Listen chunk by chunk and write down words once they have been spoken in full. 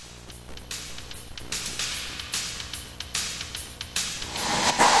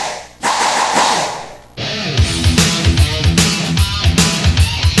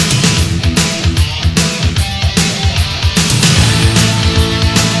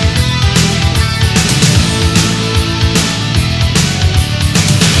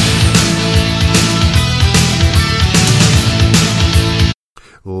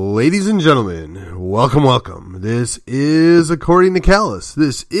Ladies and gentlemen, welcome. This is According to Callus.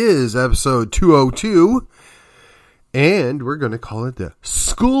 This is episode 202, and we're going to call it the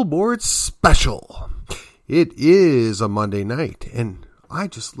School Board Special. It is a Monday night, and I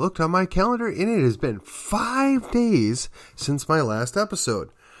just looked on my calendar, and it has been 5 days since my last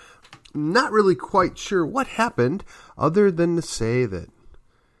episode. Not really quite sure what happened, other than to say that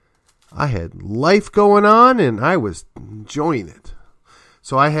I had life going on, and I was enjoying it.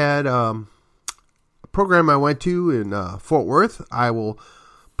 So I had a program I went to in Fort Worth. I will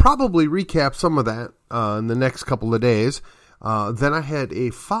probably recap some of that in the next couple of days. Then I had a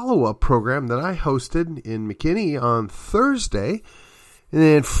follow-up program that I hosted in McKinney on Thursday. And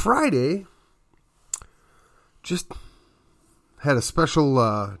then Friday, just had a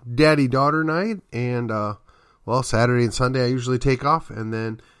special daddy-daughter night. And, Saturday and Sunday I usually take off. And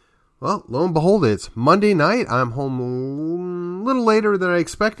then, well, lo and behold, it's Monday night. I'm home a little later than I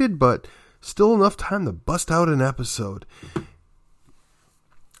expected, but still enough time to bust out an episode.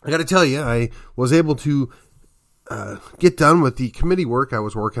 I got to tell you, I was able to get done with the committee work I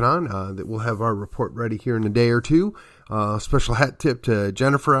was working on. That we'll have our report ready here in a day or two. Special hat tip to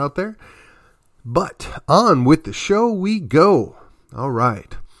Jennifer out there. But on with the show we go. All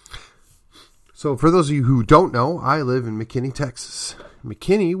right. So for those of you who don't know, I live in McKinney, Texas.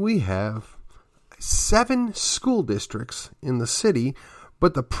 McKinney, we have 7 school districts in the city,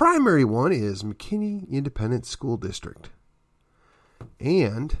 but the primary one is McKinney Independent School District.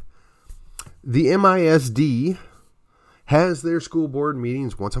 And the MISD has their school board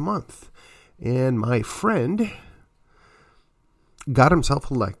meetings once a month. And my friend got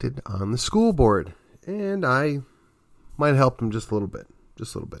himself elected on the school board. And I might have helped him just a little bit.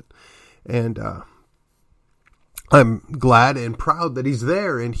 And I'm glad and proud that he's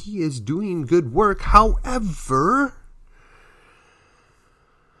there and he is doing good work. However,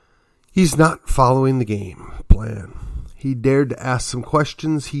 he's not following the game plan. He dared to ask some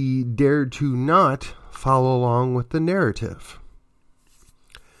questions. He dared to not follow along with the narrative.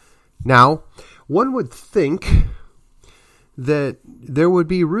 Now, one would think that there would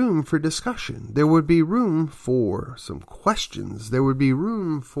be room for discussion. There would be room for some questions. There would be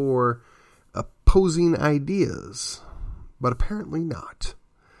room for opposing ideas, but apparently not.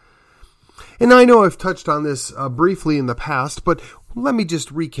 And I know I've touched on this briefly in the past, but let me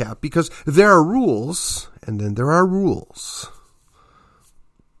just recap, because there are rules, and then there are rules.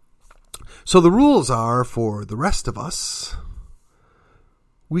 So the rules are, for the rest of us,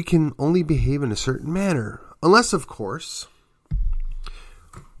 we can only behave in a certain manner, unless, of course,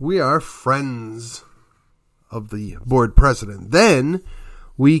 we are friends of the board president. Then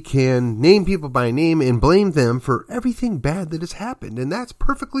we can name people by name and blame them for everything bad that has happened. And that's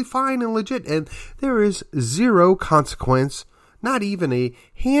perfectly fine and legit. And there is zero consequence, not even a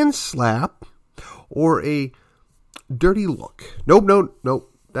hand slap or a dirty look.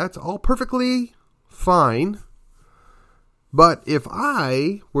 Nope. That's all perfectly fine. But if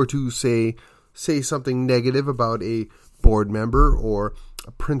I were to say something negative about a board member or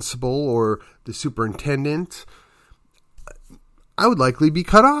a principal or the superintendent, I would likely be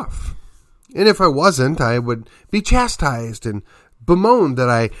cut off. And if I wasn't, I would be chastised and bemoaned that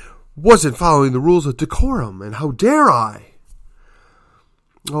I wasn't following the rules of decorum, and how dare I?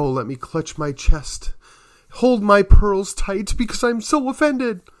 Oh, let me clutch my chest, hold my pearls tight, because I'm so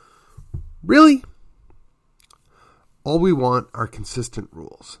offended. Really? All we want are consistent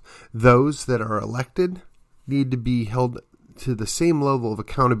rules. Those that are elected need to be held to the same level of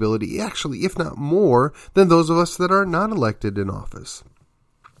accountability, actually, if not more, than those of us that are not elected in office.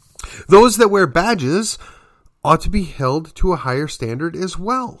 Those that wear badges ought to be held to a higher standard as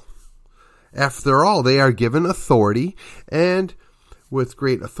well. After all, they are given authority, and with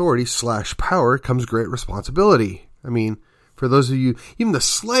great authority / power comes great responsibility. I mean, for those of you even the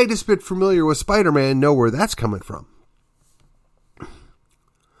slightest bit familiar with Spider-Man know where that's coming from.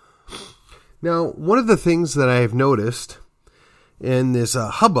 Now, one of the things that I have noticed in this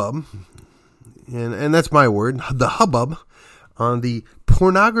hubbub, and that's my word, the hubbub, on the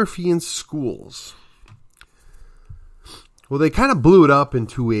pornography in schools. Well, they kind of blew it up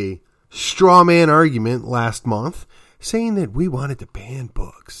into a straw man argument last month, saying that we wanted to ban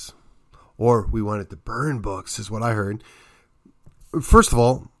books, or we wanted to burn books, is what I heard. First of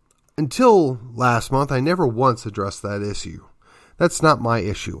all, until last month, I never once addressed that issue. That's not my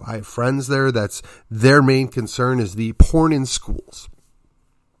issue. I have friends there. That's their main concern, is the porn in schools.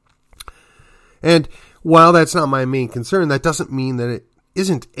 And while that's not my main concern, that doesn't mean that it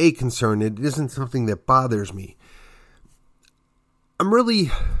isn't a concern. It isn't something that bothers me. I'm really,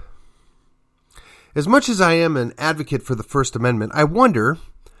 as much as I am an advocate for the First Amendment, I wonder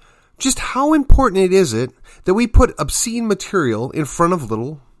just how important is it that we put obscene material in front of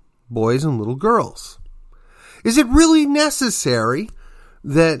little boys and little girls? Is it really necessary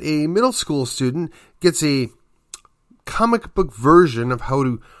that a middle school student gets a comic book version of how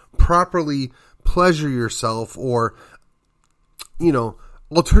to properly pleasure yourself, or,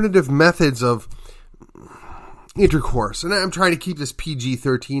 alternative methods of intercourse? And I'm trying to keep this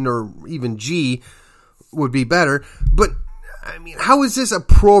PG-13, or even G would be better. But, how is this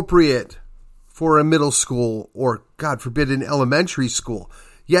appropriate for a middle school, or, God forbid, an elementary school?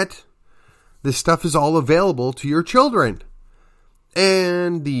 Yet, this stuff is all available to your children.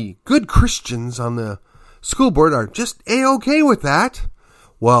 And the good Christians on the school board are just A-okay with that.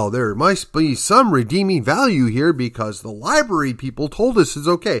 Well, there must be some redeeming value here because the library people told us it's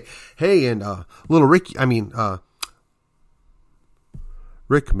okay. Hey, and little Rick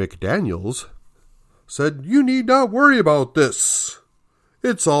McDaniels said, you need not worry about this.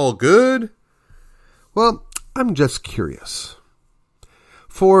 It's all good. Well, I'm just curious.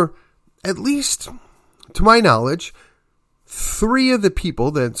 For at least, to my knowledge, 3 of the people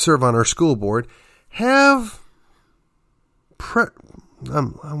that serve on our school board have I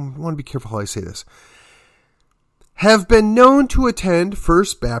want to be careful how I say this, have been known to attend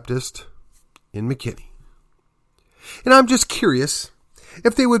First Baptist in McKinney. And I'm just curious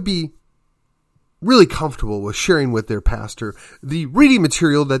if they would be really comfortable with sharing with their pastor the reading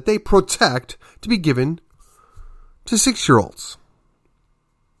material that they protect to be given to 6-year-olds.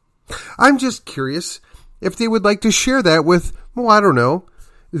 I'm just curious if they would like to share that with,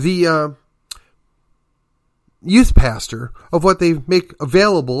 the youth pastor of what they make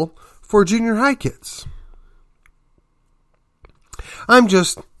available for junior high kids. I'm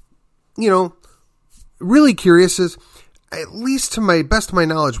just, really curious, as at least to my best of my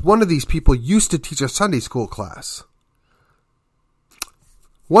knowledge, one of these people used to teach a Sunday school class.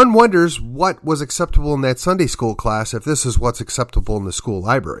 One wonders what was acceptable in that Sunday school class if this is what's acceptable in the school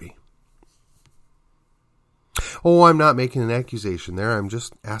library. Oh, I'm not making an accusation there. I'm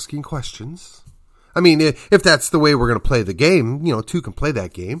just asking questions. If that's the way we're going to play the game, 2 can play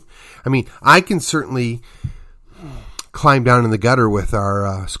that game. I can certainly climb down in the gutter with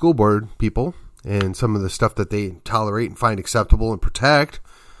our school board people and some of the stuff that they tolerate and find acceptable and protect.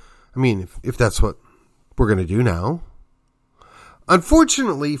 If that's what we're going to do now.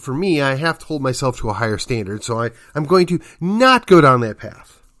 Unfortunately for me, I have to hold myself to a higher standard, so I'm going to not go down that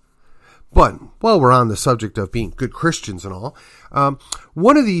path. But while we're on the subject of being good Christians and all,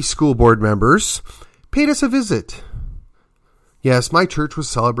 one of these school board members paid us a visit. Yes, my church was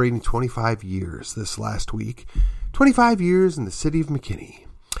celebrating 25 years this last week. 25 years in the city of McKinney.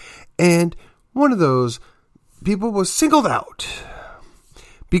 And one of those people was singled out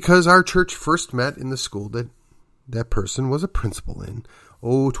because our church first met in the school that person was a principal in,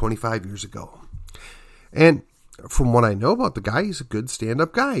 25 years ago. And from what I know about the guy, he's a good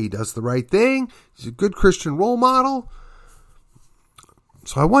stand-up guy. He does the right thing. He's a good Christian role model.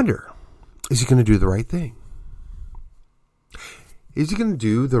 So I wonder, is he going to do the right thing? Is he going to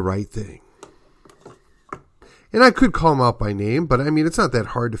do the right thing? And I could call him out by name, but it's not that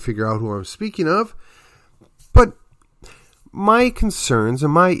hard to figure out who I'm speaking of. But my concerns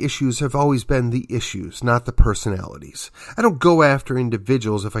and my issues have always been the issues, not the personalities. I don't go after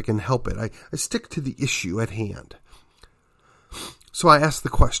individuals if I can help it. I stick to the issue at hand. So I ask the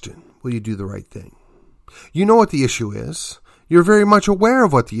question, will you do the right thing? You know what the issue is. You're very much aware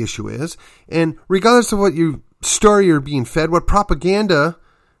of what the issue is. And regardless of what story you're being fed, what propaganda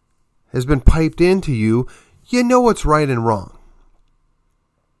has been piped into you, you know what's right and wrong.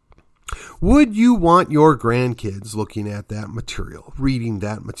 Would you want your grandkids looking at that material, reading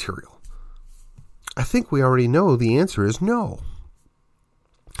that material? I think we already know the answer is no.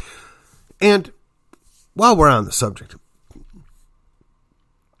 And while we're on the subject,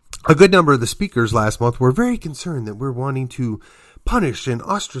 a good number of the speakers last month were very concerned that we're wanting to punish and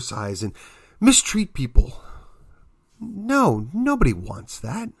ostracize and mistreat people. No, nobody wants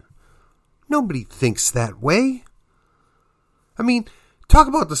that. Nobody thinks that way. Talk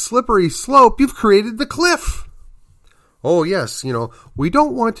about the slippery slope. You've created the cliff. Oh, yes. We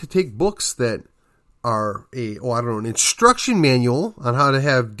don't want to take books that are an instruction manual on how to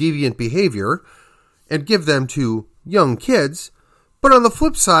have deviant behavior and give them to young kids. But on the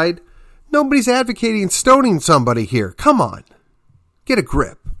flip side, nobody's advocating stoning somebody here. Come on. Get a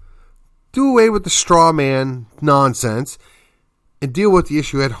grip. Do away with the straw man nonsense and deal with the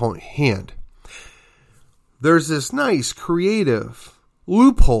issue at hand. There's this nice, creative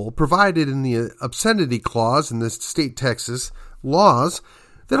loophole provided in the obscenity clause in the state Texas laws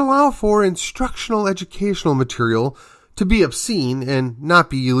that allow for instructional educational material to be obscene and not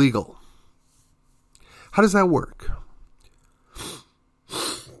be illegal. How does that work?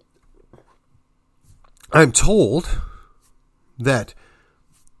 I'm told that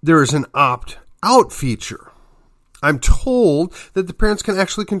there is an opt-out feature. I'm told that the parents can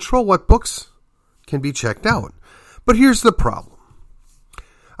actually control what books can be checked out. But here's the problem.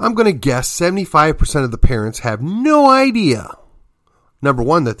 I'm going to guess 75% of the parents have no idea, number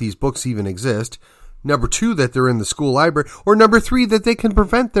one, that these books even exist, number two, that they're in the school library, or number three, that they can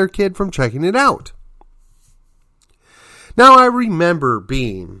prevent their kid from checking it out. Now, I remember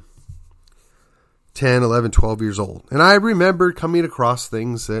being 10, 11, 12 years old, and I remember coming across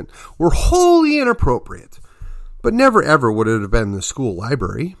things that were wholly inappropriate, but never ever would it have been in the school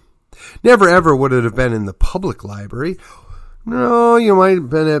library. Never ever would it have been in the public library. No, you might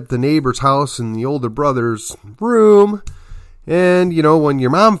have been at the neighbor's house in the older brother's room. And, when your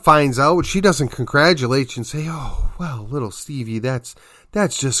mom finds out, she doesn't congratulate you and say, "Oh, well, little Stevie, that's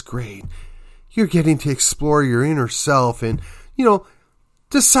just great. You're getting to explore your inner self and,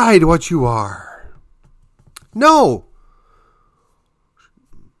 decide what you are." No.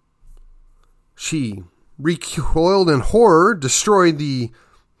 She recoiled in horror, destroyed the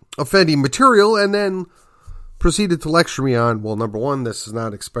offending material, and then proceeded to lecture me on, well, number one, this is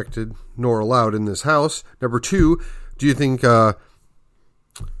not expected nor allowed in this house. Number two, do you think your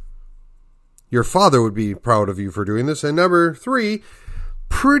father would be proud of you for doing this? And number three,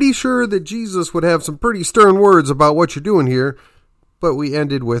 pretty sure that Jesus would have some pretty stern words about what you're doing here. But we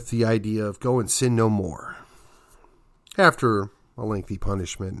ended with the idea of go and sin no more. After a lengthy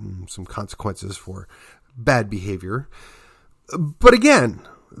punishment and some consequences for bad behavior. But again,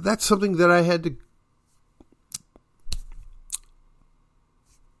 that's something that I had to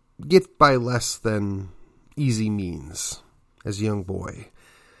get by less than easy means as a young boy.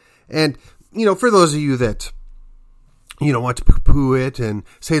 And, for those of you that, want to poo-poo it and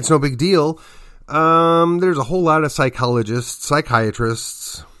say it's no big deal, there's a whole lot of psychologists,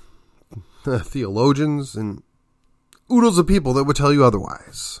 psychiatrists, theologians, and oodles of people that would tell you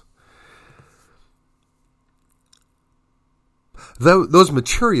otherwise. Those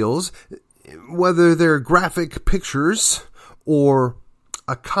materials, whether they're graphic pictures or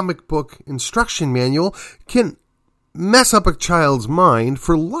a comic book instruction manual, can mess up a child's mind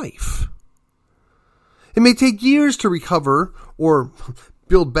for life. It may take years to recover or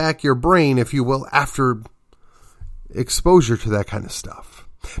build back your brain, if you will, after exposure to that kind of stuff.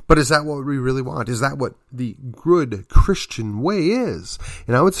 But is that what we really want? Is that what the good Christian way is?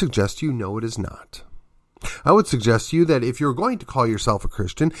 And I would suggest you, no, it is not. I would suggest to you that if you're going to call yourself a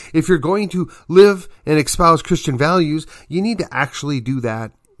Christian, if you're going to live and espouse Christian values, you need to actually do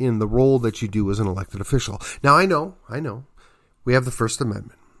that in the role that you do as an elected official. Now, I know, we have the First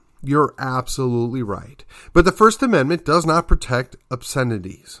Amendment. You're absolutely right. But the First Amendment does not protect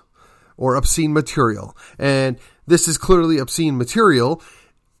obscenities or obscene material. And this is clearly obscene material,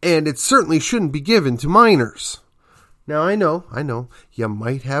 and it certainly shouldn't be given to minors. Now, I know, you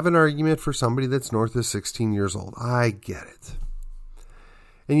might have an argument for somebody that's north of 16 years old. I get it.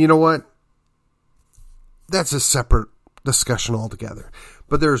 And you know what? That's a separate discussion altogether.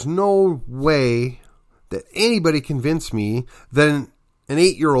 But there's no way that anybody convinced me that an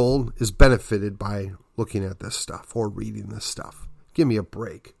 8-year-old is benefited by looking at this stuff or reading this stuff. Give me a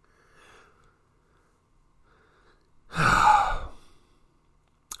break.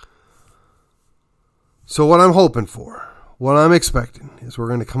 So what I'm hoping for, what I'm expecting, is we're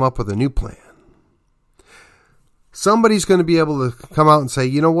going to come up with a new plan. Somebody's going to be able to come out and say,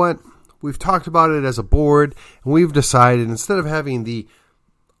 you know what? We've talked about it as a board, and we've decided instead of having the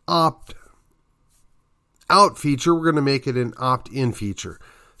opt-out feature, we're going to make it an opt-in feature.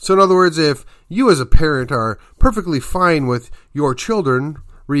 So in other words, if you as a parent are perfectly fine with your children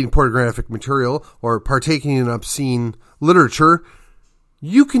reading pornographic material or partaking in obscene literature,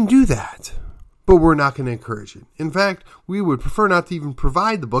 you can do that. But we're not going to encourage it. In fact, we would prefer not to even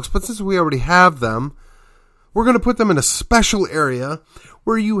provide the books, but since we already have them, we're going to put them in a special area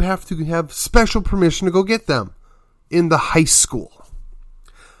where you have to have special permission to go get them in the high school.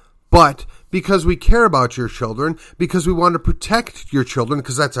 But because we care about your children, because we want to protect your children,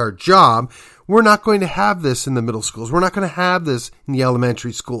 because that's our job, we're not going to have this in the middle schools. We're not going to have this in the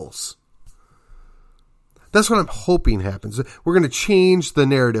elementary schools. That's what I'm hoping happens. We're going to change the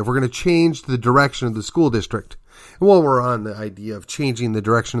narrative. We're going to change the direction of the school district. And while we're on the idea of changing the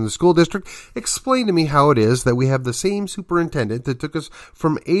direction of the school district, explain to me how it is that we have the same superintendent that took us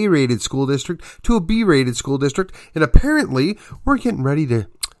from A-rated school district to a B-rated school district, and apparently we're getting ready to,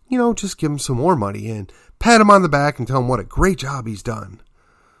 just give him some more money and pat him on the back and tell him what a great job he's done.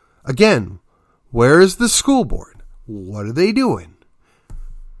 Again, where is the school board? What are they doing?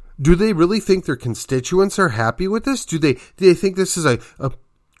 Do they really think their constituents are happy with this? Do they think this is a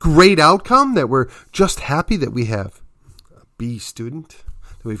great outcome, that we're just happy that we have a B student,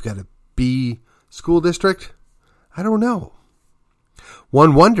 that we've got a B school district? I don't know.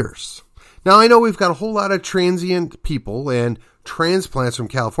 One wonders. Now, I know we've got a whole lot of transient people and transplants from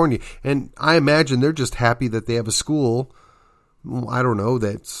California, and I imagine they're just happy that they have a school, I don't know,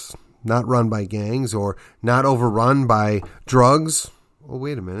 that's not run by gangs or not overrun by drugs. Oh,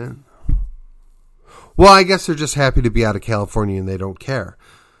 wait a minute. Well, I guess they're just happy to be out of California and they don't care.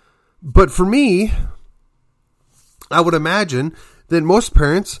 But for me, I would imagine that most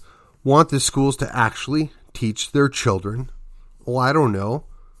parents want the schools to actually teach their children, I don't know,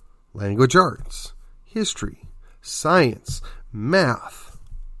 language arts, history, science, math.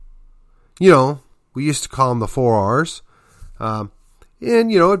 We used to call them the 4 R's.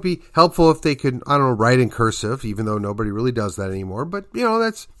 And, it'd be helpful if they could, write in cursive, even though nobody really does that anymore. But,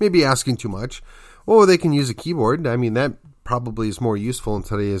 that's maybe asking too much. Or they can use a keyboard. I mean, that probably is more useful in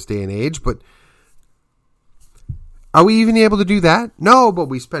today's day and age. But are we even able to do that? No, but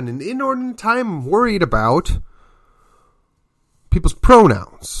we spend an inordinate time worried about people's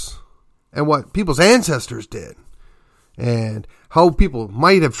pronouns and what people's ancestors did and how people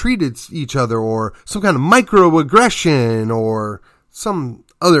might have treated each other, or some kind of microaggression or some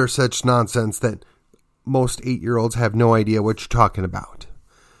other such nonsense that most 8-year-olds have no idea what you're talking about.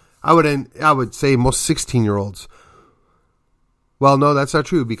 I would say most 16-year-olds. Well, no, that's not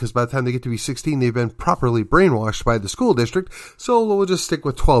true, because by the time they get to be 16, they've been properly brainwashed by the school district. So we'll just stick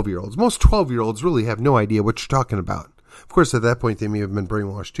with 12-year-olds. Most 12-year-olds really have no idea what you're talking about. Of course, at that point, they may have been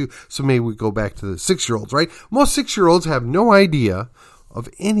brainwashed too. So maybe we go back to the 6-year-olds, right? Most 6-year-olds have no idea of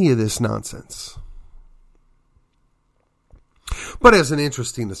any of this nonsense. But as an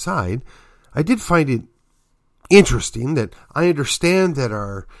interesting aside, I did find it interesting that I understand that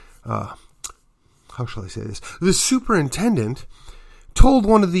our, how shall I say this? The superintendent told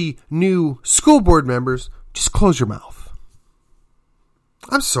one of the new school board members, just close your mouth.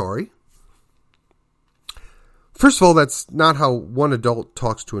 I'm sorry. First of all, that's not how one adult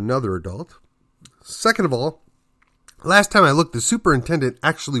talks to another adult. Second of all, last time I looked, the superintendent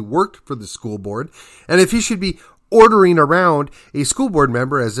actually worked for the school board, and if he should be ordering around a school board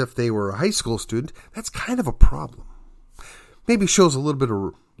member as if they were a high school student, that's kind of a problem. Maybe shows a little bit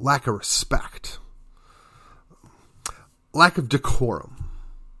of lack of respect, lack of decorum.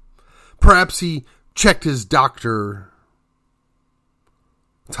 Perhaps he checked his doctor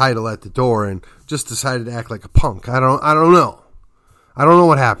title at the door and just decided to act like a punk. I don't know. I don't know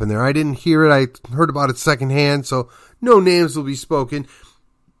what happened there. I didn't hear it. I heard about it secondhand, so no names will be spoken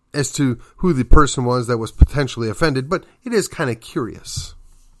as to who the person was that was potentially offended, but it is kind of curious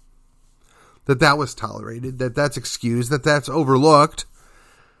that was tolerated, that's excused, that's overlooked.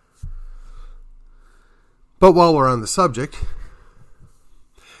 But while we're on the subject,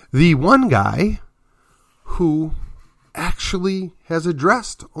 the one guy who actually has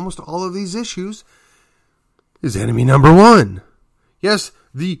addressed almost all of these issues is enemy number one. Yes,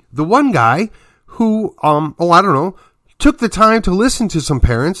 the one guy who, took the time to listen to some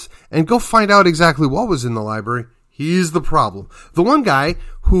parents and go find out exactly what was in the library. He's the problem. The one guy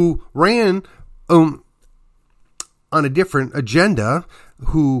who ran on a different agenda,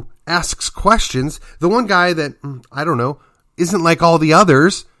 who asks questions, the one guy that, isn't like all the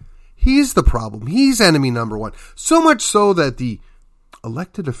others, he's the problem. He's enemy number one. So much so that the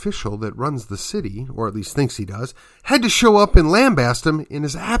elected official that runs the city, or at least thinks he does, had to show up and lambaste him in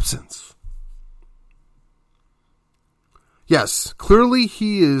his absence. Yes, clearly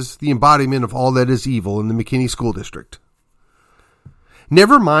he is the embodiment of all that is evil in the McKinney School District.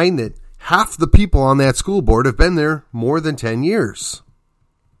 Never mind that half the people on that school board have been there more than 10 years.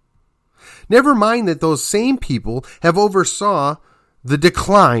 Never mind that those same people have oversaw the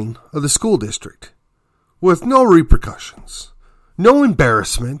decline of the school district with no repercussions, no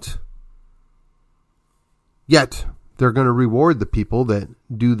embarrassment. Yet they're going to reward the people that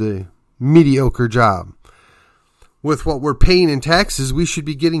do the mediocre job. With what we're paying in taxes, we should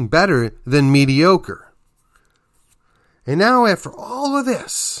be getting better than mediocre. And now, after all of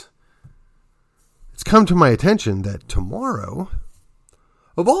this, it's come to my attention that tomorrow,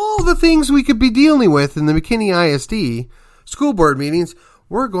 of all the things we could be dealing with in the McKinney ISD school board meetings,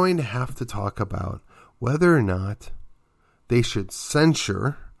 we're going to have to talk about whether or not they should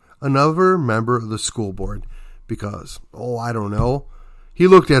censure another member of the school board because, he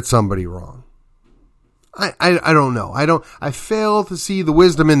looked at somebody wrong. I don't know. I fail to see the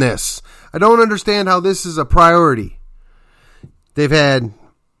wisdom in this. I don't understand how this is a priority. They've had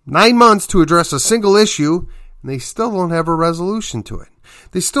 9 months to address a single issue, and they still don't have a resolution to it.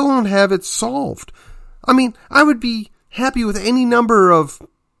 They still don't have it solved. I mean, I would be happy with any number of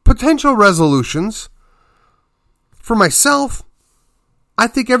potential resolutions. For myself, I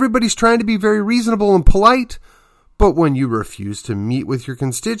think everybody's trying to be very reasonable and polite, but when you refuse to meet with your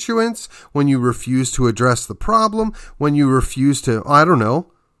constituents, when you refuse to address the problem, when you refuse to,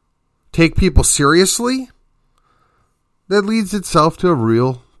 take people seriously, that leads itself to a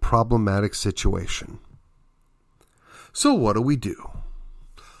real problematic situation. So what do?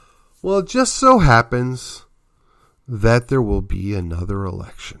 Well, it just so happens that there will be another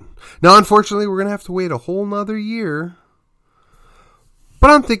election. Now, unfortunately, we're going to have to wait a whole nother year. But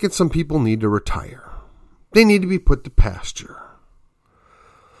I'm thinking some people need to retire. They need to be put to pasture.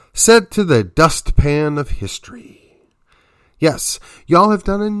 Sent to the dustpan of history. Yes, y'all have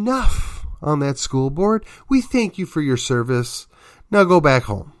done enough on that school board. We thank you for your service. Now go back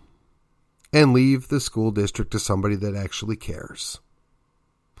home and leave the school district to somebody that actually cares.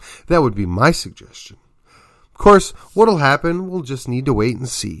 That would be my suggestion. Of course, what'll happen, we'll just need to wait and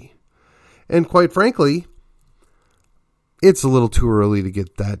see. And quite frankly, it's a little too early to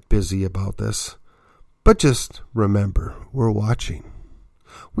get that busy about this. But just remember, we're watching.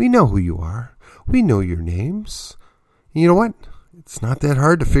 We know who you are. We know your names. And you know what? It's not that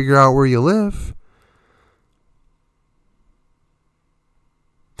hard to figure out where you live.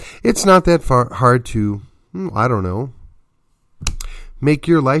 It's not that hard to, make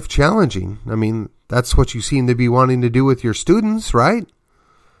your life challenging. I mean, that's what you seem to be wanting to do with your students, right?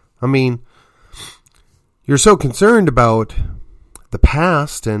 I mean, you're so concerned about the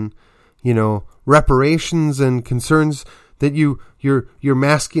past and, reparations and concerns that you're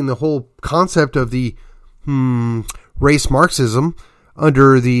masking the whole concept of the race Marxism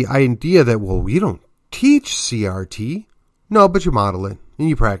under the idea that, well, we don't teach CRT. No, but you model it and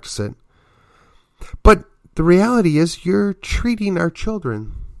you practice it. But the reality is you're treating our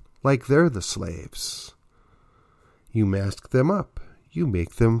children like they're the slaves. You mask them up. You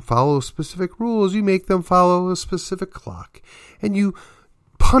make them follow specific rules. You make them follow a specific clock. And you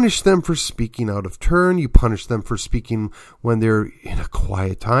punish them for speaking out of turn. You punish them for speaking when they're in a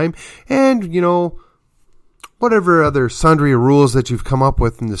quiet time. And, whatever other sundry rules that you've come up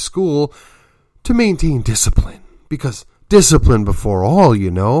with in the school to maintain discipline. Because discipline before all,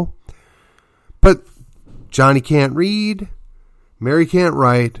 But Johnny can't read. Mary can't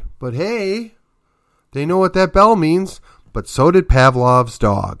write. But hey, they know what that bell means. But so did Pavlov's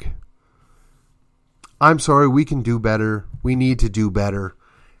dog. I'm sorry, we can do better. We need to do better.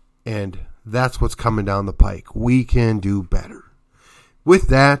 And that's what's coming down the pike. We can do better. With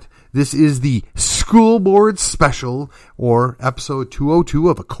that, this is the School Board Special, or episode 202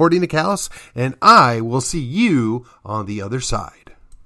 of According to Callus, and I will see you on the other side.